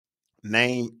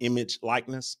name, image,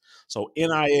 likeness. So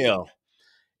NIL,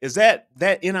 is that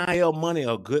NIL money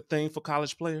a good thing for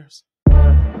college players?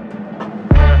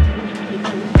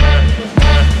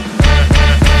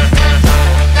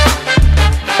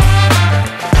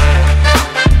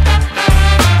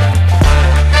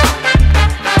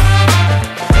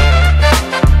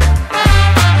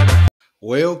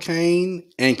 Well,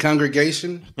 Kane and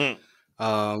congregation, Hmm.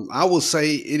 I will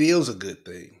say it is a good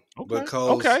thing Okay.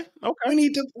 because Okay. Okay. we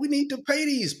need to pay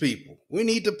these people. We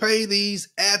need to pay these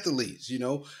athletes.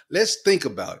 Let's think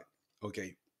about it.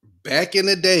 Okay, back in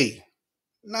the day,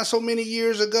 not so many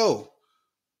years ago,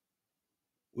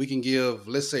 we can give,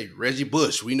 let's say, Reggie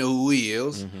Bush. We know who he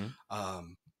is. Hmm.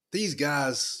 Um, these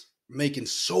guys making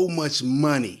so much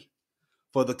money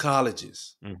for the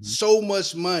colleges. Hmm. So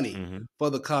much money Hmm. for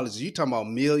the colleges. You talking about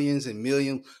millions and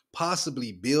millions,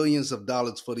 possibly billions of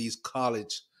dollars for these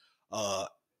college uh,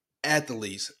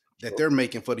 athletes that True. they're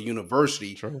making for the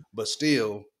university, True. but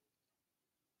still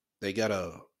they got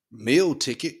a meal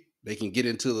ticket. They can get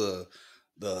into the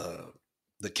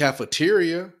the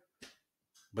cafeteria,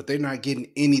 but they're not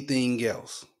getting anything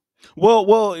else. Well,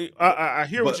 But I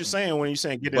hear what but you're saying when you're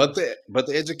saying get in. but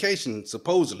the education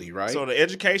supposedly, right? So the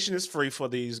education is free for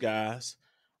these guys.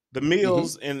 The Hmm.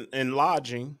 meals and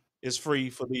lodging is free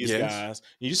for these Yes. guys.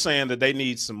 You're saying that they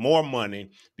need some more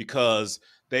money because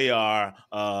they are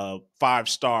a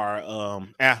 5-star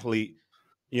athlete,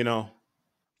 you know,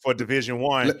 for Division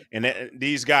 1, Let- and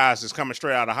these guys is coming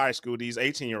straight out of high school. These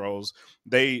 18-year-olds,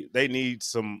 they need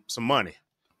some money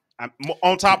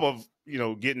on top of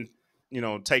getting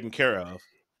taken care of.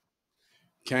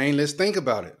 Kane, let's think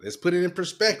about it. Let's put it in Okay, go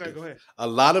perspective. ahead. A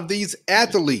lot of these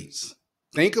athletes,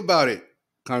 think about it,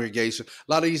 congregation.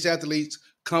 A lot of these athletes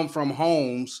come from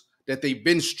homes that they've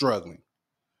been struggling.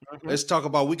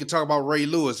 Mhm. We could talk about Ray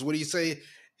Lewis. What do you say?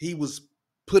 He was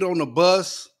put on a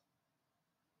bus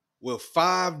with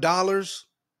 $5,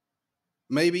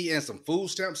 maybe, and some food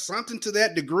stamps, something to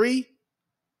that degree.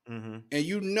 Mhm.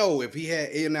 And if he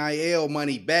had NIL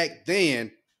money back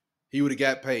then, he would have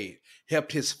got paid,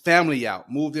 helped his family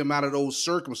out, moved him out of those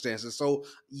circumstances. So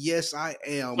yes, I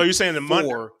So am you're saying the money?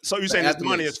 for So you're the saying this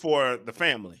money is athletes. for the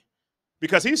family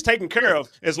because he's taken care of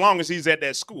Yes. as long as he's at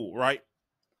that school, right?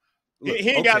 He, Look, he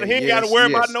ain't got okay, he ain't got to yes,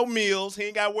 worry about yes. no meals. He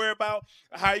ain't got to worry about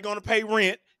how you gonna pay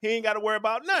rent. He ain't got to worry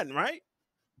about nothing, right?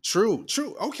 True,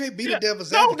 true. Okay, be the Yeah.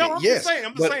 devil's No, no, advocate. I'm just Yes. saying.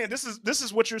 I'm just But saying. This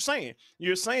is what you're saying.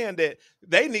 You're saying that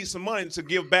they need some money to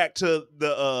give back to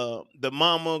the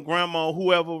mama, grandma,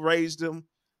 whoever raised them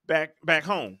back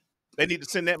home. They need to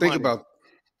send that think money. about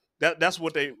That's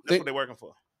what think they're working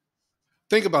for.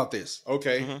 think about this.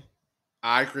 Okay. Hmm.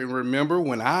 I can remember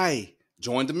when I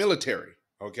joined the military.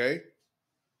 Okay.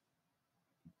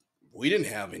 We didn't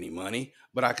have any money,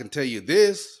 but I can tell you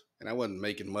this, and I wasn't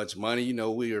making much money.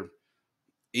 We were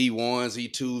E1s,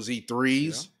 E2s, Yeah.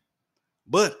 E3s.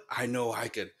 But I know I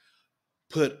could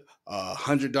put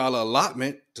 $100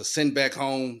 allotment to send back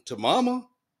home to mama,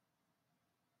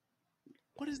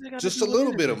 What does that got to just do a with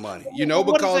little bit anything? of money, What does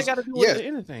that because got to do with yes,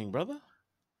 anything, brother?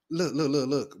 look,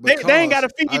 They ain't got because to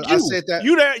feed I you. said that,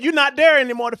 You're not there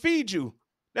anymore to feed you.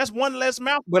 That's one less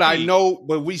mouth to but I feed. know,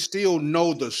 but we still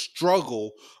know the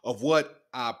struggle of what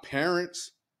our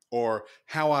parents or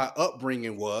how our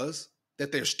upbringing was,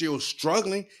 that they're still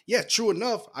struggling. Yeah, true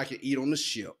enough, I could eat on the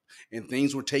ship and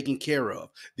things were taken care of.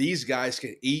 These guys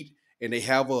can eat and they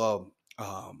have the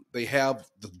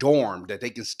dorm that they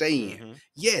can stay in. Hmm.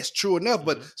 Yes, true enough,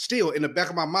 but Hmm. still in the back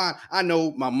of my mind, I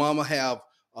know my mama have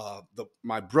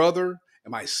my brother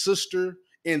and my sister,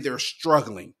 and they're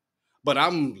struggling, but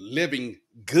I'm living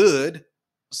good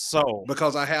So,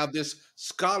 because I have this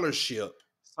scholarship.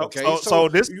 so, Okay, so, so so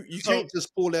this, you so, can't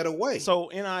just pull that away. so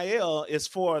NIL is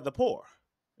for the poor.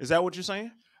 Is that what you're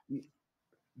saying?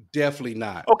 Definitely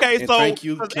not. Okay, And so thank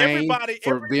you, because Kane,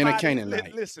 for being a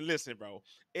Canaanite. listen, bro.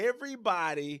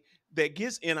 Everybody that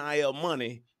gets NIL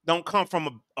money don't come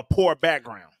from a poor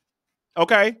background.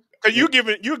 Okay, because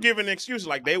And you're giving excuses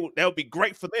like that would be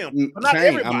great for them, but not Kane, I'm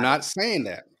everybody. not saying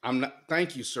that. I'm not.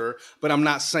 Thank you, sir, but I'm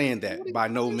not saying that by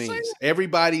What are no you saying? means.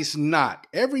 Everybody's not.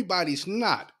 Everybody's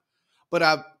not. But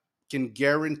I can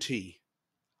guarantee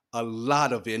a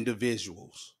lot of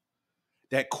individuals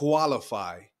that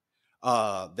qualify.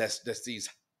 That's these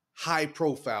high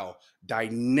profile,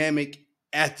 dynamic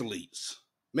athletes,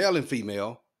 male and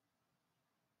female.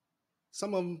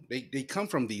 Some of them they come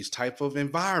from these type of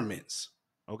environments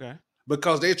Okay.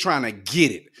 because they're trying to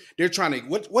get it. They're trying to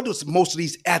what does most of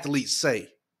these athletes say?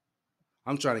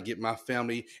 I'm trying to get my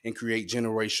family and create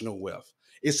generational wealth.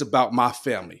 It's about my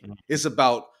family. Mhm. It's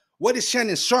about what did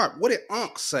Shannon Sharp, what did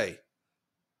Unc say?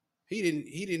 He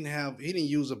didn't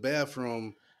use a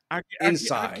bathroom I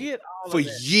inside get all for of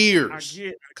that. years.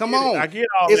 Come on. I get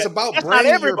all It's that. about That's not bringing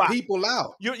your everybody. people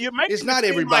out. You're It's making it not seem like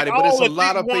everybody, but it's all a the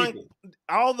lot of D1, people.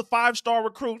 all the 5-star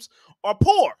recruits are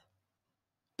poor.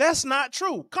 That's not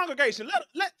true. Congregation,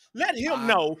 let him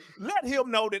know. Let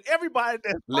him know that everybody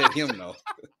that's Let him know.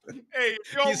 hey,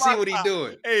 if you're You on see my what he side,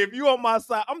 doing? hey, if you on my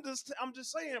side, I'm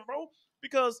just saying, bro,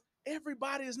 because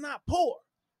everybody is not poor.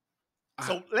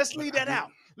 So let's leave that out.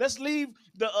 Let's leave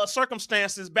the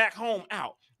circumstances back home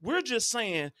out. We're just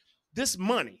saying this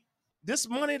money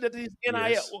that these NIL.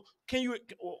 Yes. Well, can you?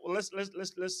 Well,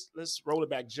 let's roll it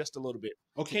back just a little bit.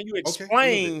 Okay. Can you Okay. A little bit.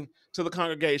 explain to the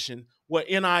congregation what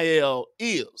NIL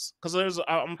is? Because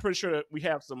I'm pretty sure that we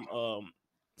have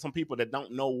some people that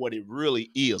don't know what it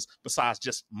really is besides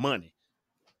just money.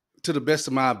 To the best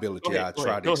of my Go ability, ahead. I Go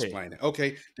try ahead. to Go ahead. explain it.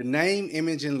 Okay. The name,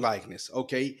 image, and likeness.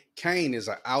 Okay. Kane is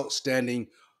an outstanding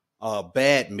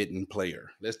badminton player.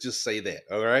 Let's just say that.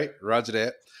 All right. Roger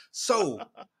that. So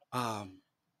um,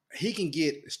 he can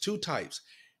get, it's two types.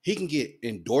 He can get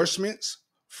endorsements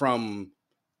from,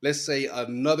 let's say,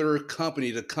 another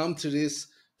company to come to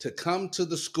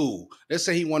the school. Let's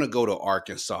say he want to go to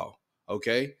Arkansas.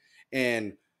 Okay.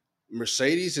 And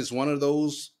Mercedes is one of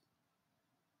those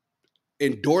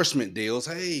endorsement deals.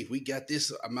 Hey, we got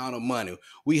this amount of money.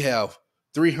 We have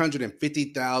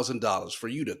 $350,000 for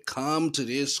you to come to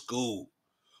this school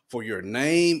for your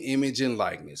name, image, and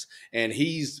likeness. And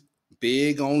he's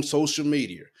big on social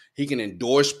media. He can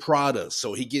endorse products,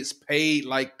 so he gets paid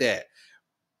like that.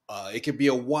 It could be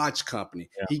a watch company.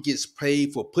 Yeah. He gets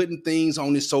paid for putting things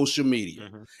on his social media.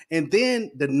 Mm-hmm. And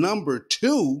then the number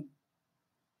two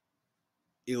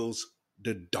is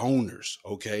the donors,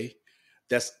 okay?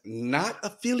 That's not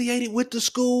affiliated with the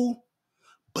school,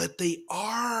 but they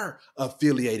are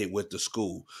affiliated with the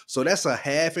school. So that's a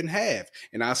half and half.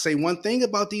 And I'll say one thing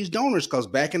about these donors, because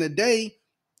back in the day,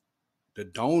 the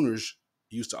donors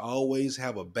used to always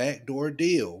have a backdoor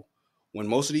deal when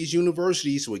most of these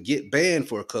universities would get banned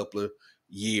for a couple of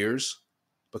years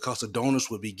because the donors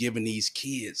would be giving these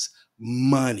kids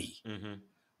money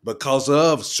because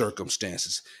of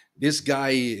circumstances. This guy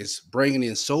is bringing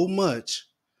in so much.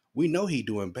 We know he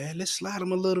doing bad. Let's slide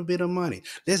him a little bit of money.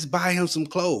 Let's buy him some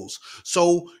clothes.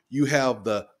 So you have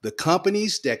the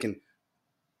companies that can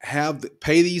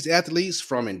pay these athletes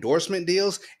from endorsement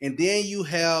deals, and then you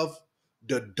have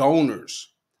the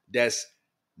donors that's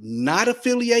not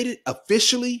affiliated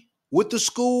officially with the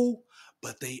school,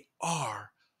 but they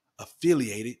are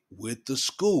affiliated with the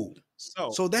school.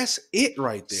 So that's it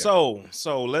right there.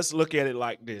 So let's look at it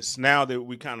like this. Now that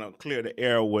we kind of clear the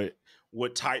air with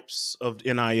what types of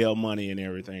NIL money and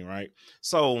everything, right?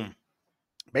 So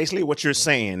basically what you're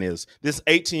saying is this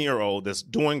 18-year-old that's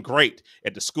doing great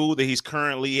at the school that he's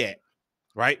currently at,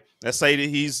 right? Let's say that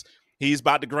he's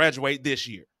about to graduate this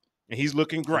year and he's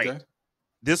looking great. Okay.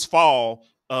 This fall,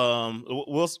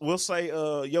 we'll say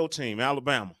your team,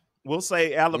 Alabama. We'll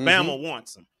say Alabama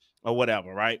wants him or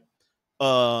whatever, right?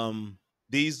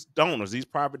 These donors, these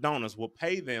private donors will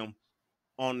pay them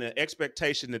on the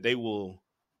expectation that they will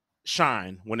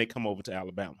shine when they come over to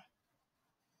Alabama.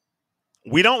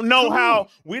 We don't know how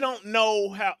we don't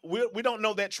know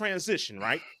that transition,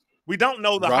 right? We don't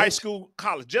know the high school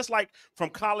college. Just like from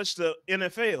college to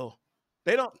NFL,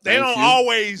 they don't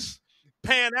always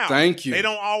pan out. Thank you. They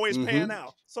don't always pan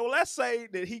out. So let's say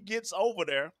that he gets over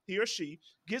there, he or she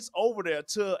gets over there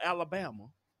to Alabama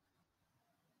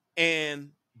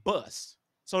and busts.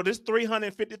 So this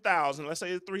 350,000, let's say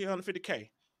it's 350K.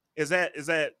 Is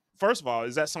that first of all,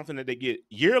 is that something that they get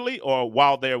yearly or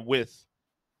while they're with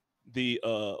the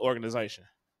organization?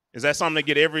 Is that something they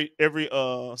get every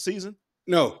season?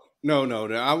 No.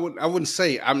 I wouldn't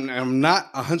say. I'm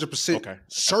not 100%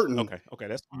 certain. Okay,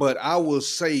 that's fine. But I will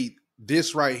say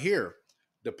this right here,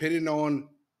 depending on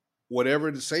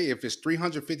whatever to say, if it's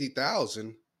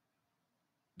 350,000,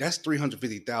 that's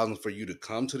 350,000 for you to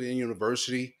come to the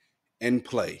university and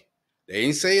play. They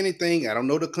ain't say anything. I don't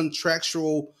know the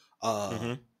contractual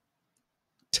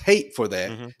tape for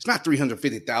that. It's not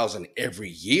 350,000 every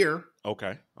year.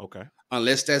 Okay.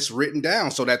 Unless that's written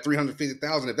down. So that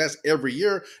 350,000, if that's every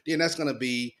year, then that's going to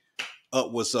be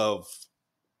upwards of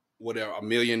whatever, $1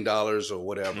 million or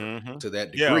whatever to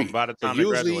that degree. Yeah, by the time but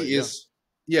usually they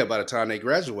graduate, by the time they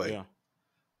graduate. Yeah.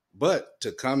 But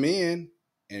to come in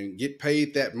and get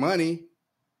paid that money,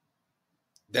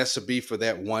 that's to be for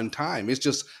that one time. It's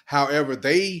just however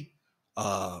they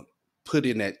put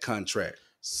in that contract.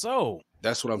 So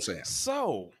that's what I'm saying.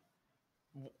 So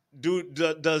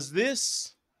does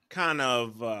this kind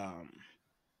of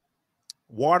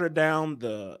water down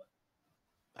the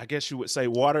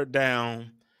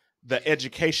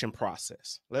education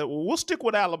process? We'll stick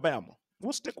with Alabama.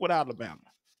 We'll stick with Alabama.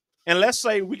 And let's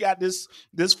say we got this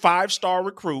 5-star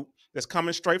recruit that's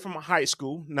coming straight from a high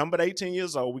school, numbered 18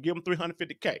 years old. We give him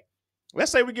 $350K.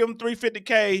 Let's say we give him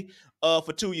 $350K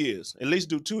for 2 years. At least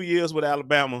do 2 years with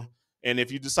Alabama. And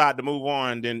if you decide to move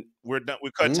on, then we're done.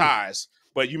 We cut ties.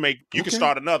 But you can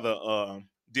start another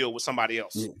deal with somebody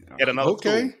else at another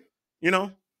school. You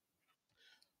know,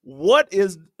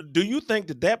 do you think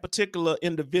that particular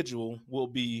individual will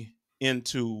be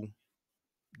into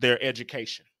their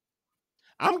education?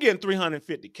 I'm getting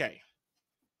 $350K.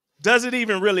 Does it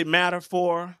even really matter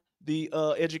for the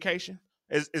education?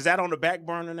 Is that on the back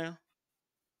burner now?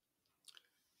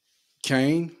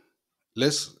 Kane,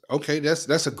 that's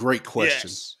a great question.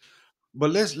 Yes.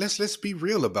 But let's be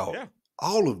real about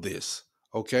all of this.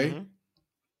 Okay. Mm-hmm.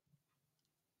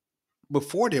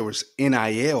 Before there was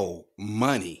NIL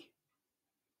money,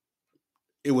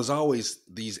 it was always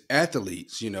these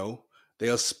athletes,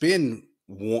 they'll spend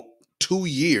 2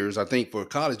 years. I think for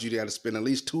college, you got to spend at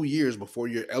least 2 years before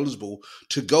you're eligible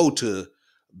to go to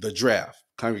the draft.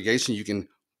 Congregation, you can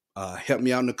help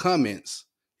me out in the comments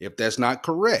if that's not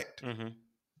correct. Mm-hmm.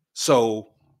 So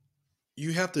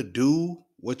you have to do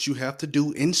what you have to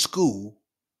do in school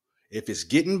if it's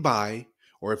getting by,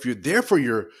 or if you're there for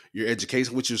your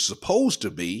education, which you're supposed to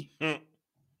be.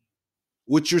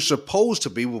 Which you're supposed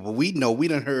to be. But we know we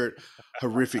done heard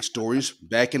horrific stories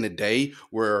back in the day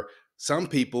where some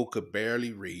people could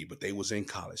barely read, but they was in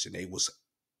college and they was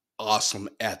awesome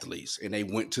athletes and they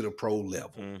went to the pro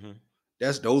level. Mm-hmm.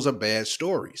 Those are bad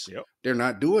stories. Yep. They're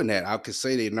not doing that. I could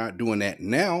say they're not doing that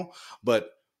now, but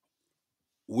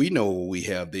we know we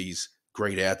have these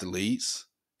great athletes,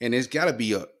 and it's got to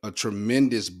be a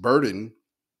tremendous burden,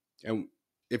 and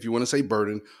if you want to say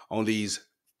burden, on these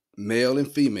male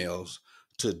and females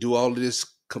to do all of this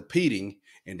competing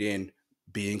and then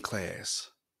be in class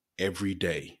every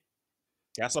day.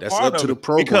 That's part up of to the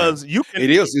program. Because it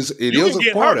is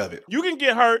a part of it. You can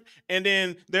get hurt, and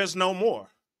then there's no more.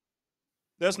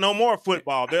 There's no more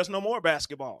football. There's no more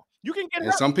basketball. You can get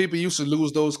hurt. Some people used to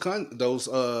lose those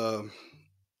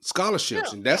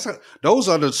scholarships, and those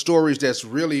are the stories that's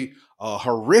really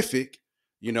horrific.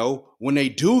 When they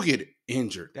do get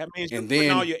injured, that means you're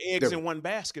putting all your eggs in one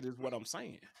basket, is what I'm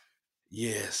saying.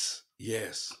 Yes.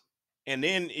 And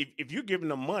then if you're giving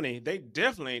them money, they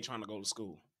definitely ain't trying to go to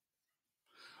school.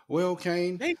 Well,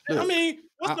 Kane,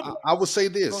 I would say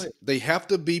this: they have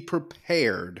to be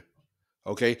prepared,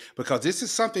 okay? Because this is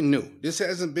something new. This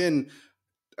hasn't been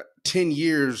 10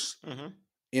 years. Mm-hmm.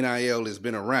 NIL has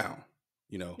been around,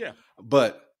 Yeah.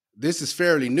 But this is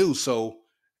fairly new. So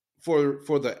for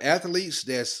the athletes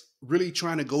that's really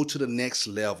trying to go to the next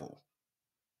level,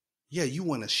 you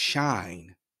want to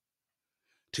shine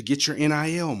to get your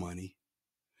NIL money,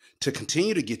 to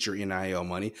continue to get your NIL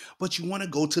money, but you want to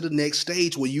go to the next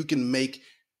stage where you can make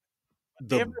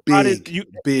the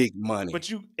big money. But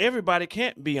everybody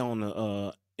can't be on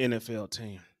the NFL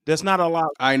team. There's not a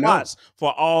lot of spots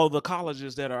for all the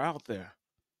colleges that are out there.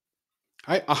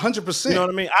 100%. You know what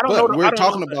I mean? I don't know. We're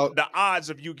talking about the odds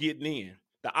of you getting in.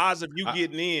 The odds of you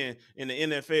getting in the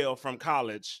NFL from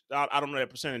college, I don't know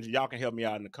that percentage. Y'all can help me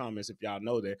out in the comments if y'all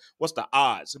know that. What's the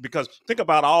odds? Because think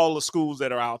about all the schools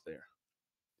that are out there.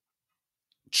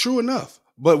 True enough.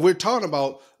 But we're talking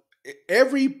about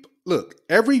every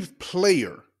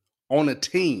player on a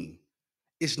team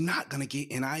is not going to get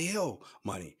NIL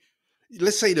money.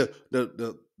 Let's say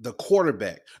the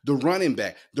quarterback, the running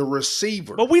back, the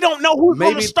receiver. But we don't know who's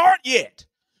going to start yet.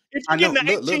 If you're getting an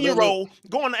 18-year-old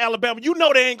going to Alabama, you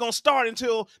know they ain't going to start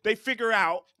until they figure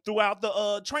out throughout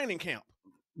the training camp.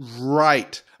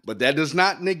 Right. But that does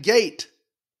not negate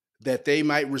that they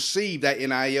might receive that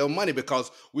NIL money,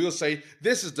 because we'll say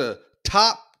this is the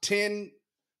top 10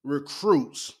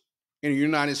 recruits in the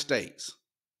United States,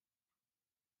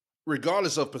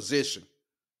 regardless of position.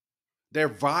 They're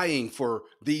vying for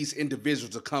these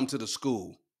individuals to come to the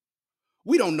school.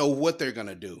 We don't know what they're going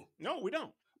to do. No, we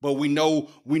don't. But we know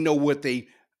what they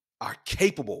are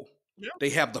capable. Yeah. They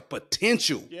have the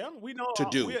potential to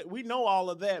do. We know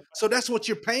all of that. So that's what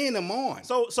you're paying them on.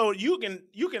 So you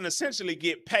can essentially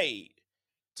get paid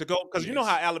to go, because you know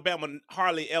how Alabama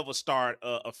hardly ever start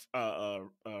a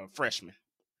freshman.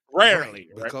 Rarely.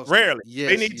 Rarely. Yes,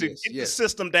 they need to get the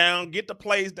system down, get the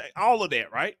plays, all of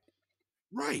that, right?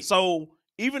 Right. So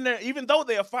even though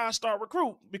they're a 5-star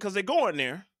recruit, because they go in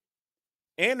there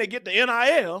and they get the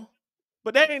NIL,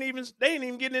 but they ain't even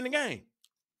getting in the game.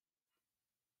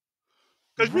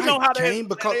 Because you know how they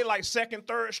like second,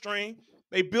 third string,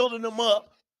 they building them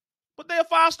up, but they're a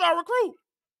 5-star recruit.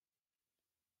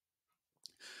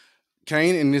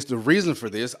 Kane, and it's the reason for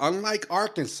this. Unlike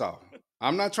Arkansas,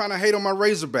 I'm not trying to hate on my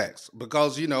Razorbacks,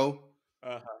 because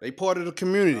Uh-huh. They part of the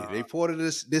community. They Uh-huh. part of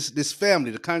this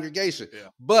family, the congregation. Yeah.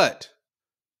 But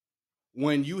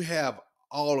when you have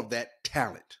all of that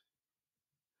talent,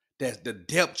 that's the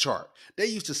depth chart. They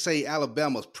used to say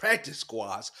Alabama's practice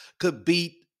squads could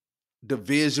beat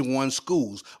Division I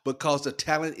schools because the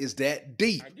talent is that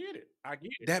deep. I get it. I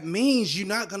get it. That means you're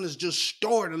not gonna just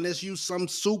start unless you some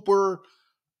super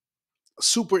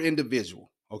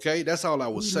individual. Okay, that's all I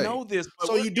would We say. know this, but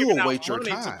So we're you do giving out await your money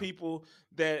to time. people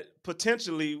that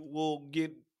potentially will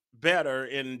get better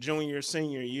in junior,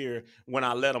 senior year when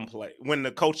I let them play, when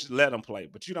the coach let them play.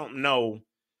 But you don't know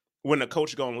when the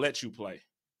coach going to let you play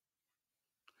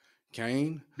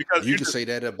Kane, because you you can just say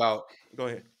that about go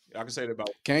ahead. I can say that about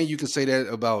Kane, you can say that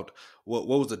about what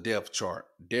was the depth chart?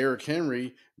 Derrick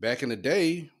Henry back in the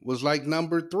day was like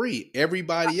number 3.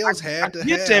 Everybody else I had to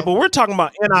get that, have but we're talking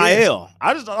about yes, NIL.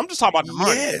 I'm just talking about the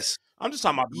money. yes, I'm just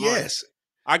talking about the money. yes.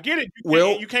 I get it.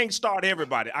 Well, You can't start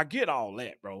everybody. I get all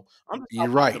that, bro. I'm just you're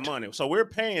talking about the right. money. So we're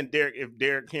paying Derek if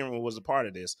Derek Cameron was a part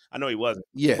of this. I know he wasn't,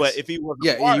 but Yes. if he was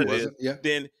Yeah, a he part of this, wasn't. Yeah.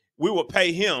 then we would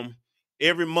pay him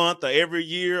every month or every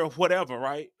year or whatever,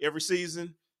 right? Every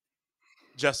season,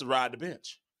 just to ride the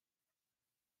bench.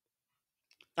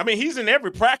 I mean, he's in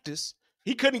every practice.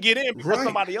 He couldn't get in because Right.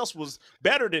 somebody else was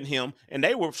better than him, and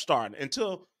they were starting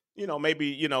until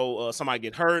maybe somebody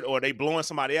get hurt or they blowing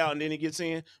somebody out, and then he gets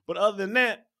in. But other than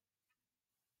that,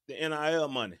 the NIL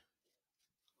money.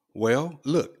 Well,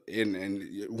 look,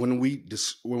 and when we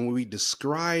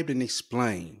described and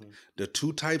explained Mhm. the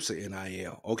two types of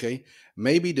NIL, okay,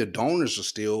 maybe the donors are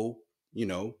still,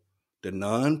 the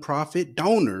nonprofit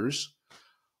donors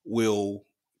will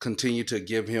continue to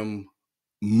give him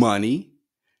money,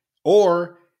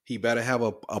 or he better have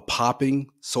a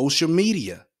popping social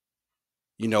media,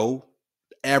 you know,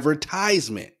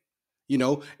 advertisement,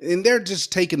 and they're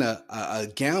just taking a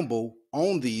gamble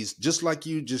on these, just like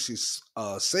you just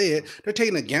said, they're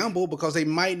taking a gamble because they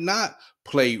might not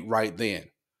play right then.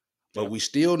 But Yeah. we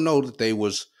still know that they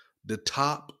was the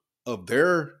top of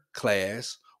their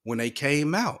class when they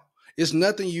came out. It's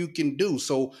nothing you can do.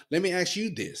 So let me ask you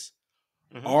this.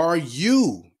 Mhm. Are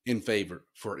you in favor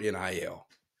for NIL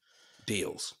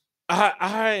deals?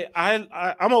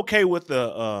 I'm okay with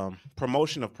the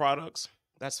promotion of products.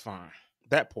 That's fine.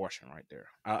 That portion right there.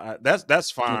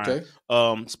 That's fine. Okay.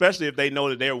 Especially if they know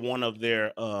that they're one of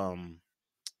their one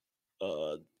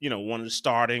of the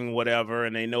starting whatever,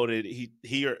 and they know that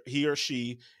he or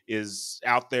she is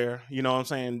out there. You know what I'm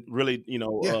saying? Really,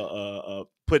 Yeah.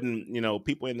 putting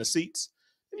people in the seats.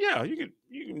 Yeah, you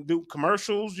can do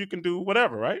commercials. You can do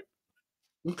whatever, right?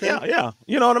 Okay. Yeah, yeah.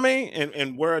 You know what I mean?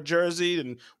 And wear a jersey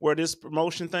and wear this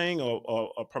promotion thing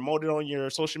or promote it on your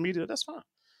social media. That's fine.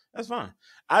 That's fine.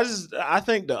 I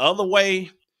think the other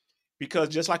way, because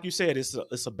just like you said,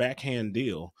 it's a backhand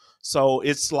deal. So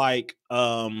it's like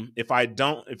if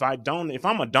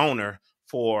I'm a donor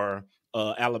for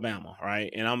Alabama, right?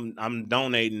 And I'm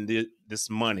donating this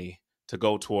money to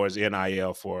go towards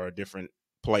NIL for different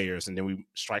players, and then we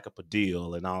strike up a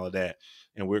deal and all of that,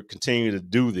 and we're continuing to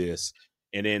do this,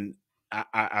 and then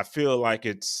I feel like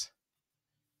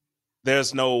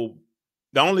there's no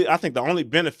I think the only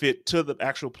benefit to the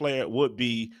actual player would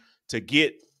be to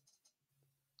get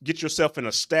yourself in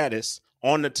a status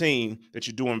on the team that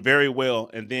you're doing very well,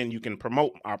 and then you can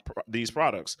promote these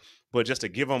products. But just to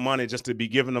give them money, just to be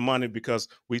giving them money because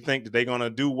we think that they're going to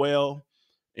do well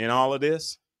in all of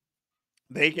this,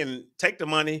 they can take the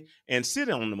money and sit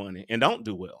on the money and don't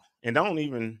do well and don't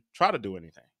even try to do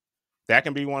anything. That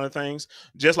can be one of the things.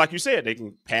 Just like you said, they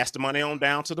can pass the money on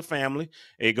down to the family.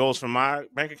 It goes from my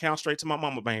bank account straight to my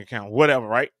mama bank account, whatever,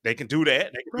 right? They can do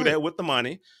that. They can do Right. that with the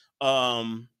money.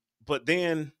 But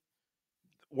then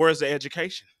where's the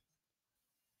education?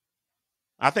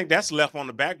 I think that's left on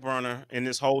the back burner in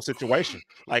this whole situation.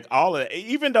 Like all of it,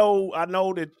 even though I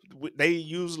know that they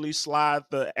usually slide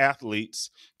the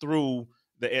athletes through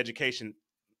the education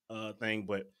thing,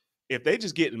 but if they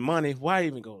just getting money, why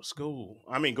even go to school?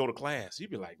 I mean, go to class. You'd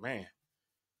be like, man,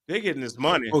 they're getting this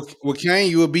money. Well,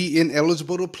 Kane, you will be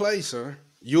ineligible to play, sir.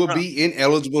 You will be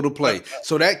ineligible to play.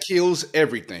 So that kills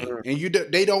everything, and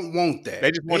they don't want They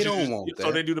that. just They want you don't to want so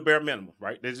that. they do the bare minimum,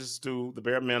 right? They just do the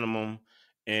bare minimum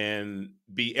and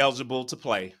be eligible to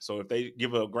play. So if they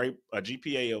give a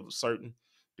GPA of a certain,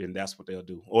 then that's what they'll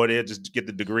do. Or they'll just get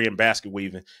the degree in basket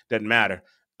weaving. Doesn't matter.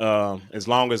 As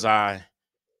long as I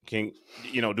can,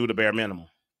 do the bare minimum.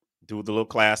 Do the little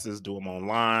classes, do them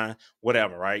online,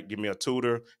 whatever, right? Give me a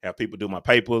tutor, have people do my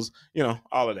papers,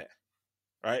 all of that,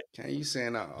 right? Kane, you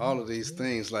saying all of these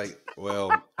things like, well,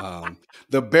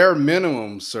 the bare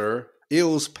minimum, sir,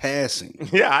 is passing.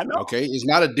 Yeah, I Okay, it's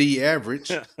not a D average.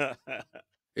 know.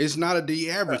 It's not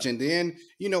the average. And then,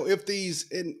 if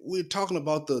these, and we're talking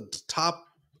about the top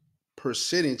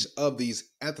percentage of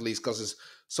these athletes, because there's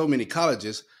so many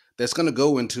colleges that's going to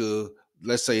go into,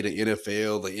 let's say, the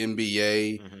NFL, the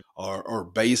NBA, Mm-hmm. or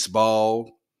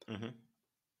baseball, Mm-hmm.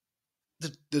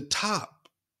 the top.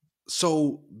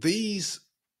 So these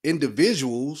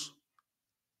individuals,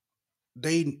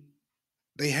 they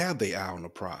they have their eye on the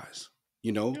prize.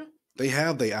 Yeah. They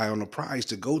have their eye on the prize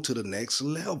to go to the next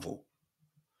level.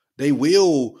 They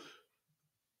will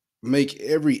make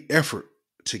every effort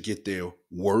to get their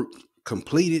work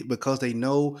completed because they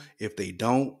know if they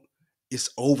don't, it's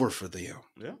over for them.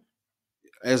 Yeah.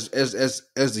 As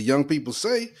the young people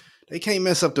say, they can't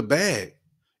mess up the bag.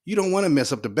 You don't want to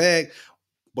mess up the bag,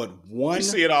 but We one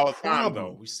see it all the time, though.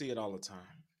 problem We see it all the time.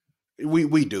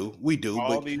 we do,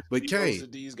 All but these but deals Kane,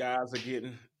 that these guys are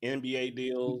getting, NBA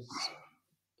deals,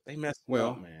 they mess it up,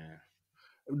 well, man.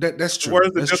 that's true.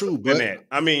 Where's the That's true. discipline But at?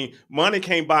 I mean, money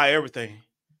can't buy everything.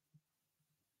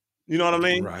 You know what I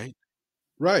mean?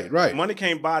 right, right. Money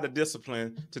can't buy the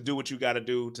discipline to do what you got to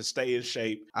do to stay in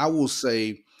shape. I will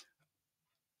say,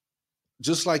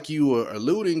 just like you were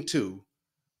alluding to,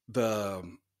 the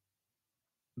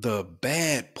the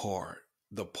bad part,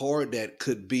 the part that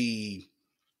could be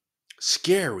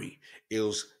scary,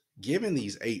 is giving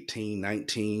these 18,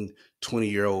 19,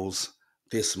 20-year olds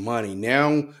this money.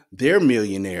 Now they're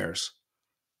millionaires.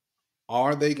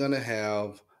 Are they going to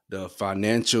have the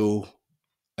financial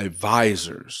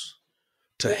advisors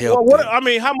to Well, help what them? I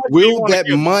mean, how much do you Will want to that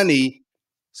give them? money,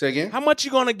 say again? How much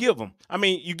you going to give them? I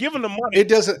mean, you give them the money, It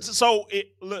doesn't, so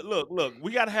look.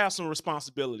 We got to have some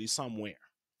responsibility somewhere.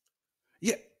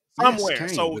 yeah, yes, Somewhere. Kane,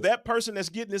 So but that person that's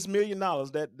getting this $1 million,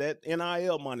 that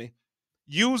NIL money,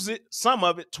 use it, some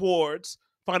of it, towards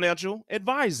financial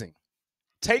advising,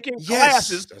 taking yes,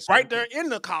 classes that's right my there point. in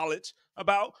the college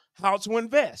about how to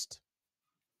invest.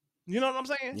 You know what I'm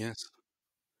saying? Yes,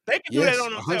 They can do that yes,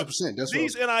 on themselves. 100%. That's what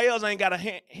These NILs ain't got to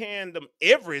hand them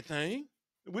everything.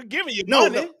 We're giving you no,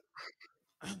 money.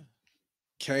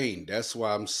 Kane, that's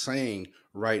why I'm saying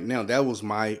right now, that was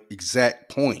my exact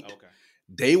point. Okay.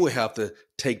 They would have to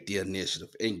take the initiative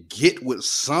and get with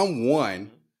someone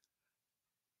Mhm.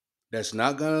 that's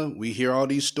not gonna. We hear all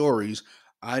these stories.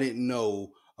 I didn't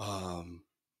know.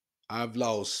 I've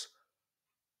lost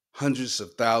hundreds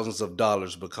of thousands of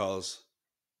dollars because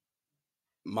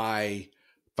my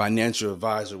financial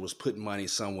advisor was putting money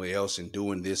somewhere else and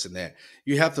doing this and that.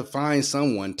 You have to find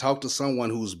someone, talk to someone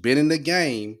who's been in the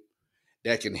game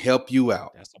that can help you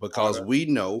out, That's because we a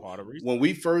know part of research. when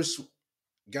we first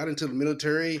got into the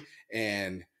military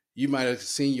and you might have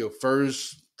seen your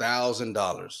first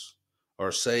 $1,000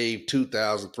 or saved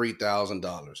 $2,000,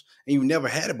 $3,000, and you never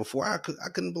had it before. I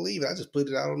couldn't believe it. I just put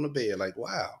it out on the bed like,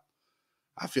 wow,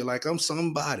 I feel like I'm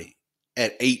somebody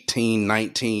at 18,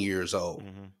 19 years old.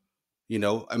 Mm-hmm.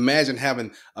 Imagine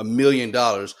having $1 million,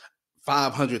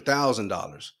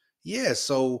 $500,000. Yeah,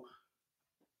 so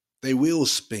they will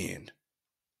spend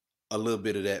a little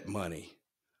bit of that money,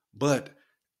 but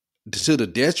to the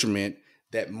detriment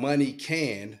that money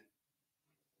can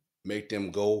make them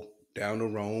go down the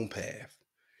wrong path.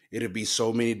 It'll be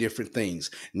so many different things.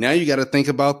 Now you got to think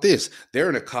about this. They're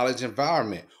in a college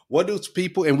environment. What do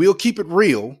people, and we'll keep it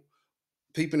real,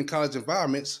 people in college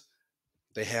environments,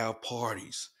 they have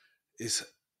parties. It's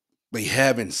they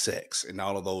having sex and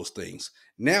all of those things.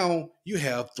 Now you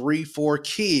have 3, 4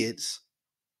 kids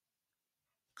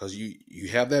because you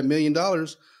have that $1 million,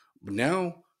 but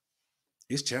now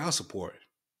it's child support.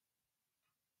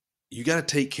 You got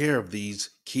to take care of these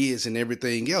kids and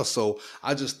everything else. So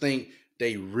I just think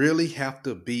they really have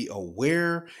to be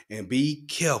aware and be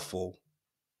careful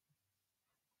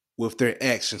with their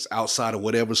actions outside of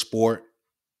whatever sport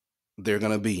they're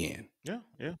going to be in. Yeah,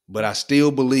 yeah. But I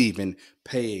still believe in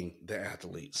paying the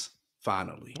athletes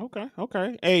finally. Okay.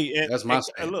 Hey, That's my look,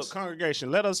 stance. congregation,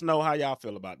 let us know how y'all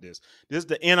feel about this. This is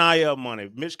the NIL money.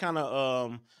 Mitch kind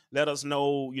of let us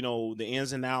know, the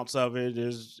ins and outs of it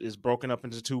is broken up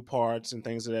into two parts and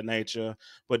things of that nature.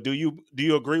 But do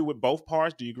you agree with both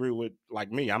parts? Do you agree with,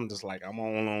 like me? I'm just like, I'm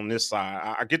on this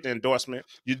side. I get the endorsement.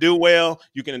 You do well,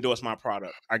 you can endorse my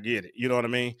product. I get it. You know what I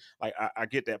mean? Like I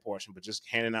get that portion, but just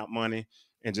handing out money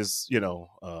and just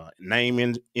name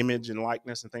and image and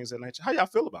likeness and things of that nature. How y'all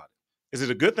feel about it? Is it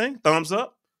a good thing? Thumbs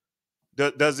up?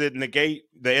 Does it negate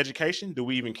the education? Do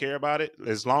we even care about it?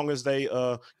 As long as they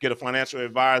get a financial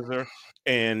advisor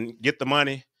and get the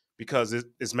money because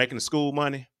it's making the school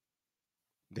money,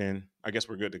 then I guess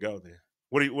we're good to go. Then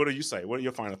what do you say? What are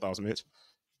your final thoughts, Mitch?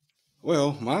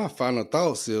 Well, my final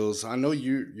thoughts is, I know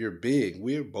you're big.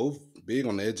 We're both big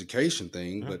on the education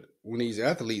thing, Uh-huh. but when these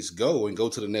athletes go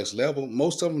to the next level,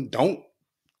 most of them don't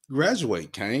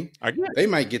Graduate, Kane. I get it. They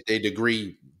might get their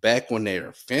degree back when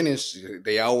they're finished.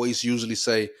 They always usually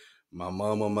say, my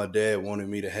mom or my dad wanted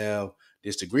me to have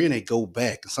this degree, and they go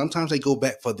back. And sometimes they go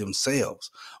back for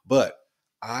themselves. But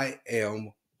I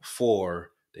am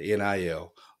for the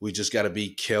NIL. We just got to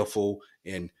be careful.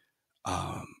 And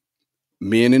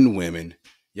men and women,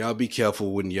 y'all be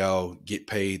careful when y'all get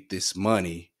paid this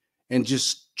money, and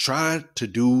just try to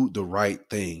do the right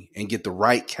thing and get the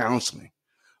right counseling.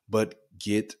 But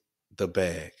get the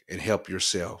bag and help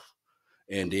yourself.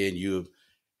 And then you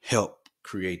help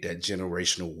create that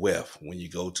generational wealth when you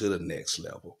go to the next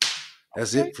level.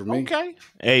 That's it for me. Okay.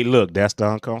 Hey, look, that's the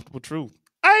uncomfortable truth.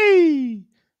 Hey,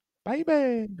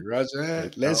 baby. Roger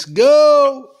that. Let's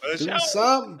go. Do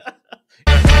something.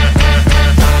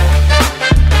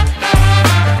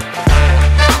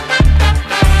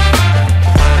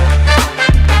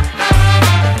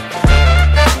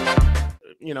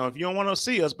 You know, if you don't want to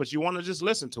see us, but you want to just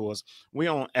listen to us, we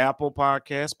on Apple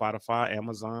Podcast, Spotify,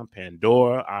 Amazon,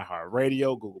 Pandora,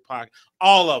 iHeartRadio, Google Podcast,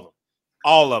 all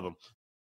of them.